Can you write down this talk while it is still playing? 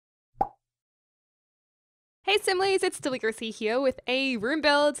Hey Simlies, it's Deligracy here with a room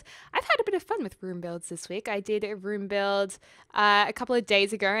build. I've had a bit of fun with room builds this week. I did a room build a couple of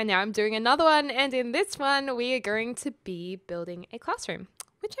days ago and now I'm doing another one, and in this one we are going to be building a classroom,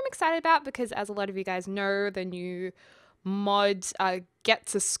 which I'm excited about because, as a lot of you guys know, the new mod Get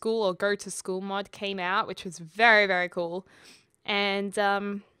to School or Go to School mod came out, which was very, very cool. And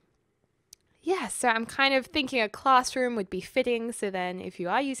yeah, so I'm kind of thinking a classroom would be fitting. So then if you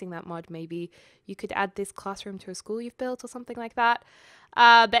are using that mod, maybe you could add this classroom to a school you've built or something like that.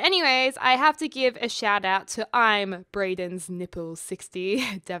 But anyways, I have to give a shout out to I'm Braden's Nipples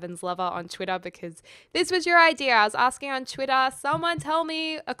 60, Devon's lover, on Twitter, because this was your idea. I was asking on Twitter, someone tell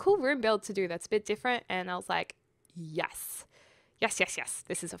me a cool room build to do that's a bit different. And I was like, yes. Yes.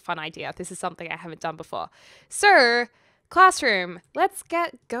 This is a fun idea. This is something I haven't done before. So classroom, let's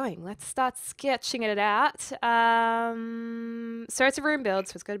get going. Let's start sketching it out. So it's a room build,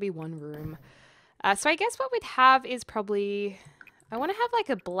 so it's got to be one room. So I guess what we'd have is probably, I want to have like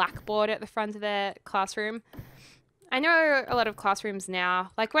a blackboard at the front of the classroom. I know a lot of classrooms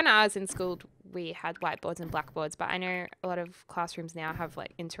now, like when I was in school, we had whiteboards and blackboards, but I know a lot of classrooms now have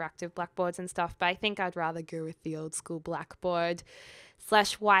like interactive blackboards and stuff, but I think I'd rather go with the old school blackboard /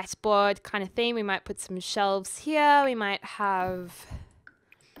 whiteboard kind of theme. We might put some shelves here. We might have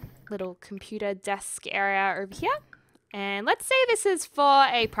little computer desk area over here. And let's say this is for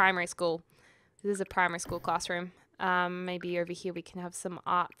a primary school. This is a primary school classroom. Maybe over here we can have some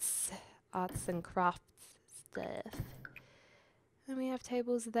arts and crafts stuff. And we have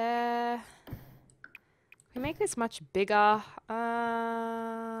tables there. We make this much bigger. Do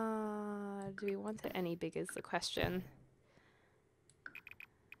we want it any bigger is the question.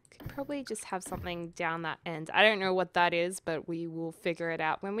 Could probably just have something down that end. I don't know what that is, but we will figure it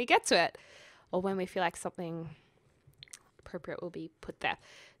out when we get to it. Or when we feel like something appropriate will be put there.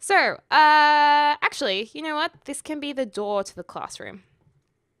 So, actually, you know what? This can be the door to the classroom.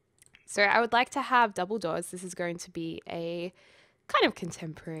 So I would like to have double doors. This is going to be a kind of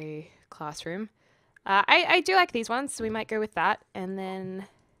contemporary classroom. I do like these ones, so we might go with that. And then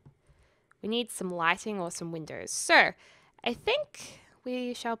we need some lighting or some windows. So I think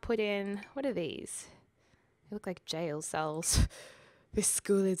we shall put in, what are these? They look like jail cells. This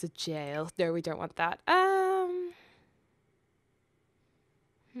school is a jail. No, we don't want that.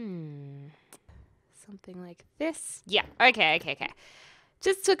 Something like this. Yeah, okay.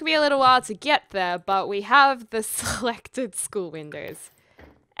 Just took me a little while to get there, but we have the selected school windows.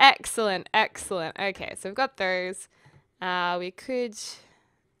 Excellent. Okay, so we've got those. We could...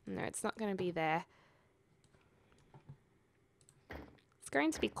 No, it's not going to be there. It's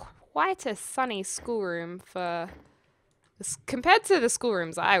going to be quite a sunny schoolroom for... compared to the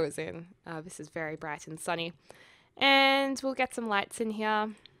schoolrooms I was in. This is very bright and sunny. And we'll get some lights in here.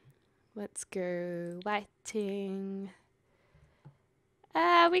 Let's go lighting...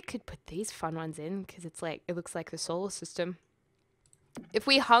 we could put these fun ones in because it's like, it looks like the solar system. If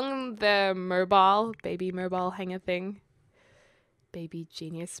we hung the baby mobile hanger thing, baby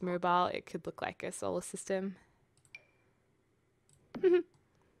genius mobile, it could look like a solar system.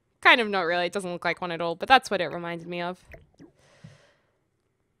 Kind of not really, it doesn't look like one at all, but that's what it reminded me of.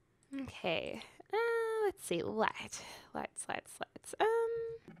 Okay, let's see, lights.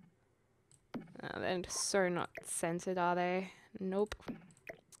 They're so not centered, are they? Nope.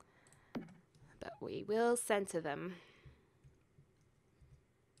 But we will center them.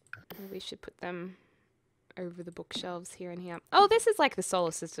 We should put them over the bookshelves here and here. Oh, this is like the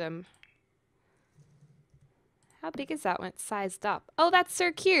solar system. How big is that when it's sized up? Oh, that's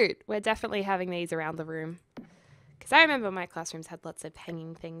so cute. We're definitely having these around the room. Because I remember my classrooms had lots of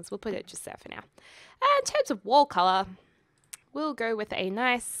hanging things. We'll put it just there for now. In terms of wall color, we'll go with a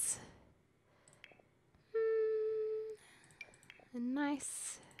nice...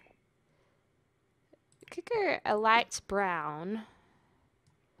 could go a light brown.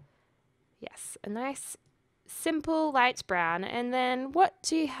 Yes, a nice simple light brown. And then what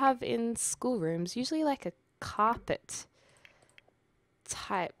do you have in schoolrooms? Usually like a carpet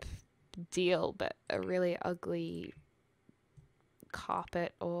type deal, but a really ugly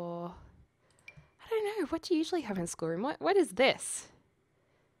carpet, or I don't know, what do you usually have in schoolroom? What is this?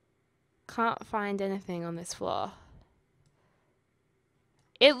 Can't find anything on this floor.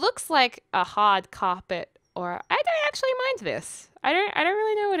 It looks like a hard carpet, or I don't actually mind this. I don't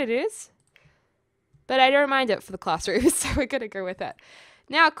really know what it is, but I don't mind it for the classroom, so we're gonna go with it.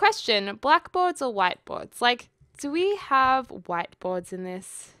 Now, question: blackboards or whiteboards? Like, do we have whiteboards in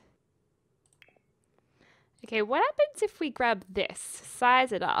this? Okay, what happens if we grab this,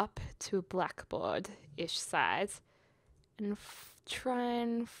 size it up to a blackboard-ish size, and try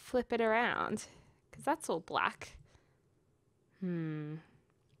and flip it around? because that's all black. Maybe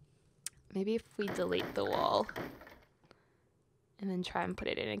if we delete the wall and then try and put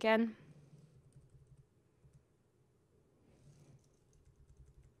it in again.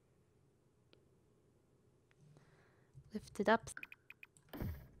 Lift it up.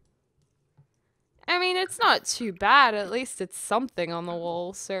 I mean, it's not too bad. At least it's something on the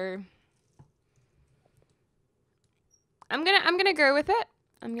wall, so I'm gonna go with it.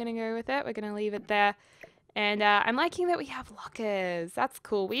 I'm gonna go with it. We're gonna leave it there. And I'm liking that we have lockers. That's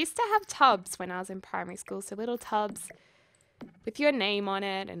cool. We used to have tubs when I was in primary school, so little tubs with your name on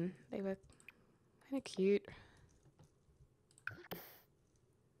it, and they were kind of cute.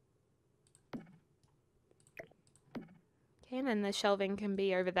 Okay, and then the shelving can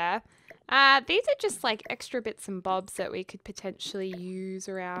be over there. These are just like extra bits and bobs that we could potentially use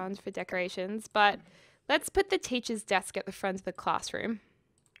around for decorations, but let's put the teacher's desk at the front of the classroom.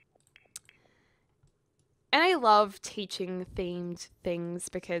 And I love teaching themed things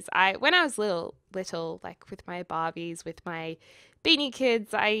because when I was little, like with my Barbies, with my Beanie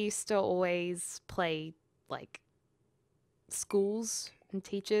Kids, I used to always play like schools and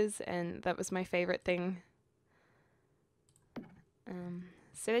teachers, and that was my favorite thing.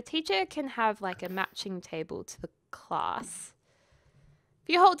 So the teacher can have like a matching table to the class. If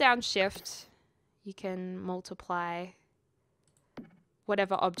you hold down Shift, you can multiply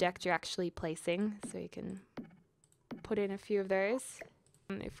whatever object you're actually placing, so you can put in a few of those.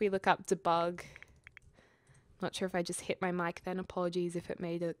 If we look up debug, not sure if I just hit my mic then, apologies if it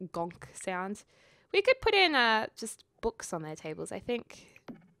made a gonk sound. We could put in just books on their tables, I think.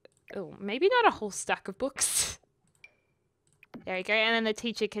 Oh, maybe not a whole stack of books. There we go, and then the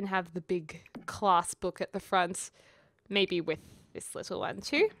teacher can have the big class book at the front, maybe with this little one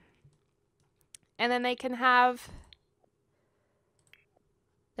too. And then they can have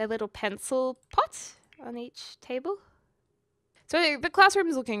their little pencil pot on each table. So the classroom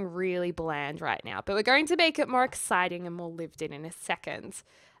is looking really bland right now, but we're going to make it more exciting and more lived in a second.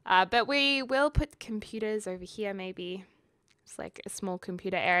 But we will put computers over here maybe. It's like a small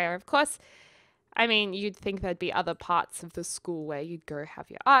computer area. Of course, I mean, you'd think there'd be other parts of the school where you'd go have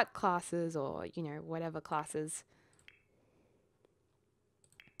your art classes or, you know, whatever classes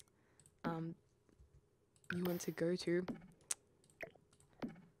you want to go to.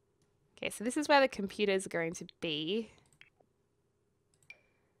 Okay, so this is where the computers are going to be.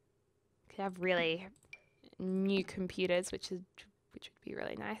 Could have really new computers, which would be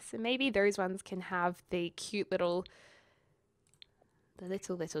really nice. And maybe those ones can have the cute little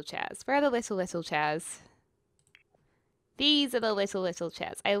little chairs. Where are the little chairs? These are the little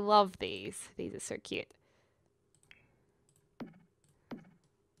chairs. I love these. These are so cute.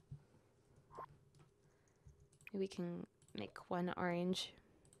 Maybe we can make one orange.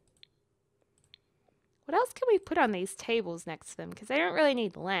 What else can we put on these tables next to them? Because they don't really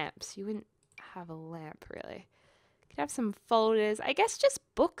need lamps. You wouldn't have a lamp, really. Could have some folders. I guess just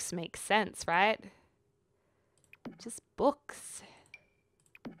books make sense, right? Just books.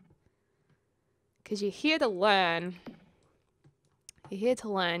 Because you're here to learn. You're here to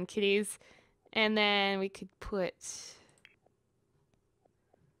learn, kiddies. And then we could put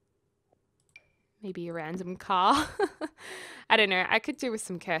maybe a random car. I don't know. I could do with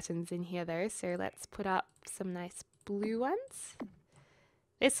some curtains in here though. So let's put up some nice blue ones.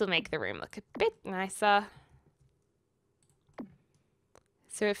 This will make the room look a bit nicer.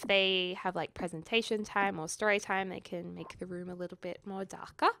 So if they have like presentation time or story time, they can make the room a little bit more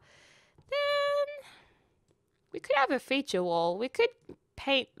darker. Then we could have a feature wall. We could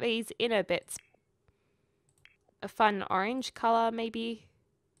paint these inner bits a fun orange color maybe.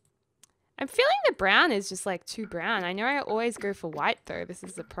 I'm feeling the brown is just like too brown. I know I always go for white though. This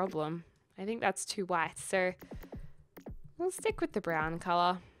is the problem. I think that's too white. So we'll stick with the brown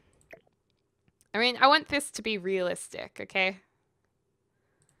color. I mean, I want this to be realistic, okay?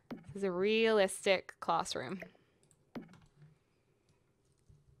 This is a realistic classroom.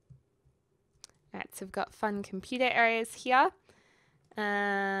 Alright, so we've got fun computer areas here.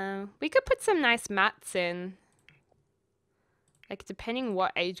 We could put some nice mats in. Like, depending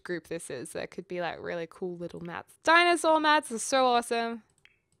what age group this is, there could be like really cool little mats. Dinosaur mats are so awesome.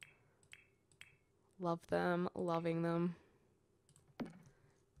 Love them, loving them.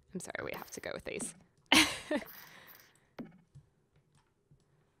 I'm sorry, we have to go with these.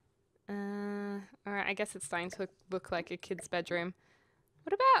 Alright, I guess it's starting to look like a kid's bedroom.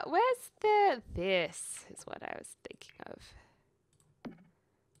 What about, this is what I was thinking of.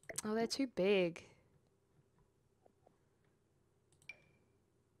 Oh, they're too big.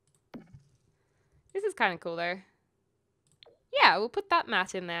 This is kind of cool though. Yeah, we'll put that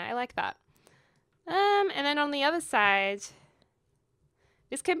mat in there. I like that. And then on the other side,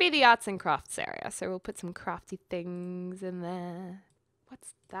 this can be the arts and crafts area. So we'll put some crafty things in there.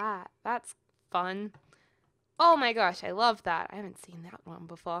 What's that? That's fun. Oh my gosh, I love that. I haven't seen that one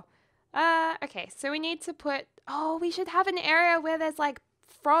before. Okay, so we need to put, oh, we should have an area where there's like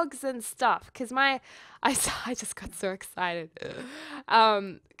frogs and stuff. Because I just got so excited.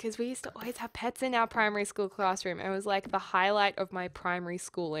 Because we used to always have pets in our primary school classroom. It was like the highlight of my primary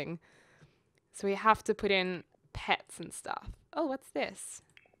schooling. So we have to put in pets and stuff. Oh, what's this?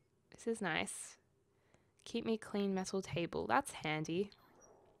 This is nice. Keep me clean metal table. That's handy.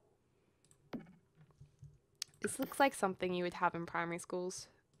 This looks like something you would have in primary schools.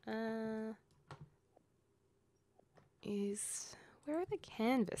 Where are the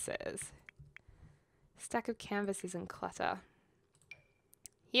canvases? Stack of canvases and clutter.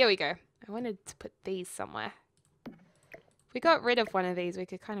 Here we go. I wanted to put these somewhere. If we got rid of one of these, we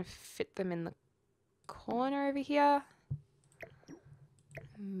could kind of fit them in the corner over here.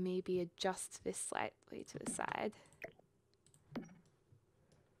 Maybe adjust this slightly to the side.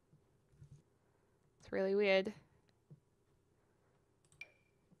 It's really weird.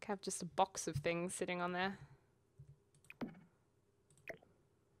 Have just a box of things sitting on there.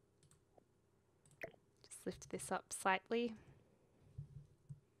 Just lift this up slightly.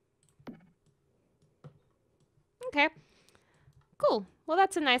 Okay. Cool. Well,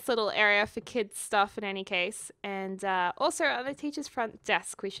 that's a nice little area for kids' stuff in any case. And also on the teacher's front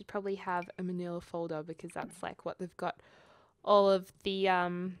desk, we should probably have a manila folder because that's like what they've got all of the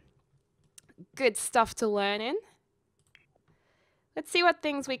good stuff to learn in. Let's see what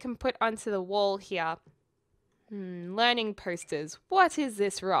things we can put onto the wall here. Learning posters. What is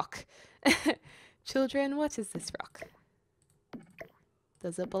this rock? Children, what is this rock?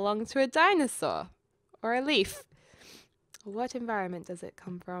 Does it belong to a dinosaur? Or a leaf? What environment does it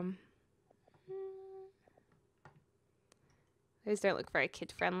come from? Those don't look very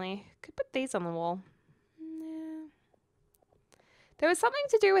kid-friendly. Could put these on the wall. Yeah. There was something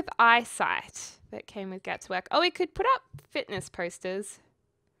to do with eyesight that came with Get to Work. Oh, we could put up fitness posters.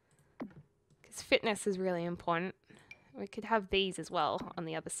 Because fitness is really important. We could have these as well on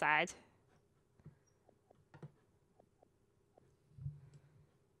the other side.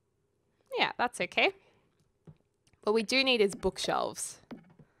 Yeah, that's okay. What we do need is bookshelves.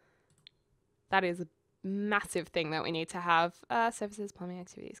 That is a massive thing that we need to have. Services, plumbing,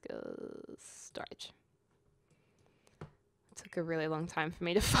 activity skills, storage. It took a really long time for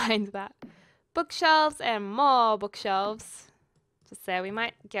me to find that. Bookshelves and more bookshelves. Just there, we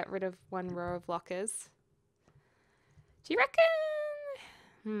might get rid of one row of lockers. Do you reckon?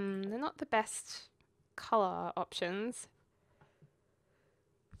 They're not the best color options.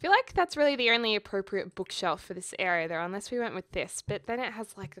 I feel like that's really the only appropriate bookshelf for this area though, unless we went with this. But then it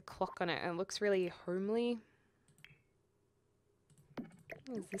has like a clock on it and it looks really homely.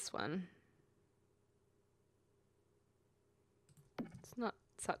 What is this one? It's not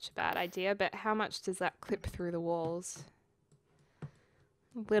such a bad idea, but how much does that clip through the walls?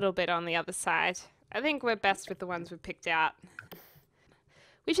 A little bit on the other side. I think we're best with the ones we've picked out.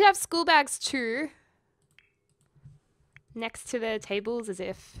 We should have school bags too. Next to the tables as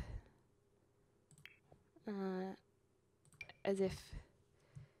if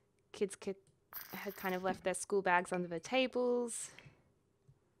kids had kind of left their school bags under the tables.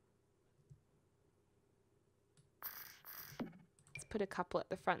 Let's put a couple at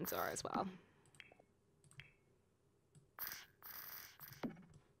the front door as well.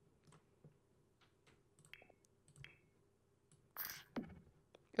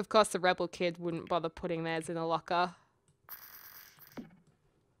 Of course, the rebel kid wouldn't bother putting theirs in a locker.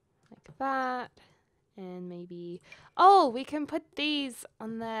 Like that. And maybe... Oh, we can put these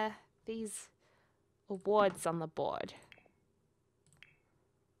on these awards on the board.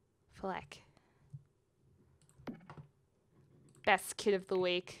 For like... Best kid of the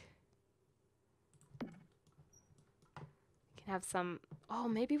week. We can have some... Oh,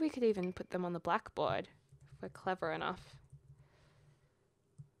 maybe we could even put them on the blackboard. If we're clever enough.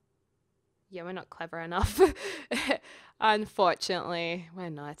 Yeah, we're not clever enough. Unfortunately, we're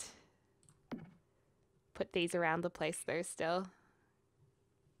not. Put these around the place though still.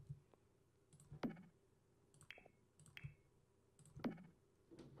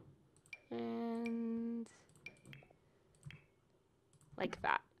 And like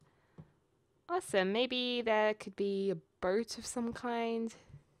that. Awesome. Maybe there could be a boat of some kind.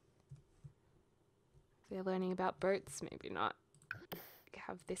 If they're learning about boats, maybe not.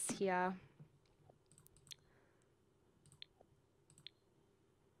 Have this here.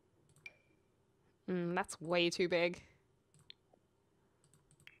 That's way too big.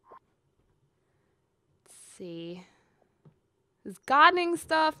 see. There's gardening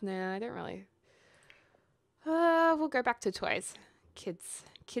stuff. No, I don't really. We'll go back to toys. Kids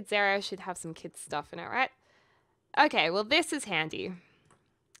area should have some kids stuff in it, right? Okay, well this is handy.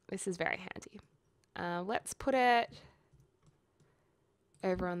 This is very handy. Let's put it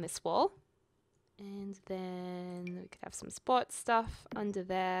over on this wall. And then we could have some sports stuff under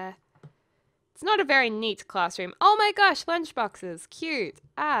there. It's not a very neat classroom. Oh my gosh, lunchboxes. Cute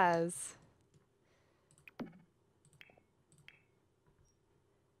as.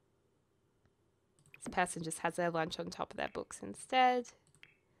 This person just has their lunch on top of their books instead.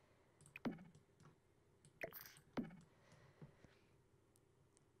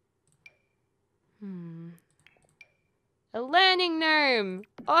 A learning gnome.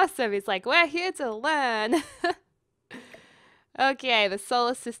 Awesome. He's like, we're here to learn. Okay, the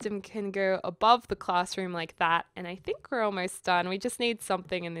solar system can go above the classroom like that. And I think we're almost done. We just need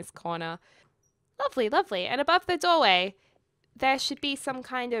something in this corner. Lovely, lovely. And above the doorway, there should be some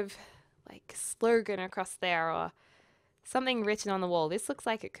kind of like slogan across there or something written on the wall. This looks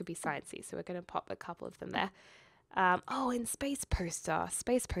like it could be sciencey, so we're going to pop a couple of them there. Oh, and space poster.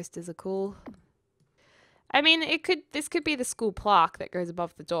 Space posters are cool. I mean, this could be the school plaque that goes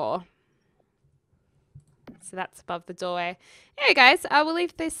above the door. So that's above the doorway. Anyway, guys, I will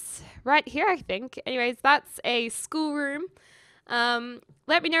leave this right here, I think. Anyways, that's a schoolroom.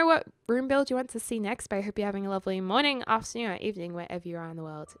 Let me know what room build you want to see next, but I hope you're having a lovely morning, afternoon, or evening, wherever you are in the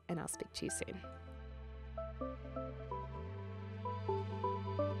world, and I'll speak to you soon.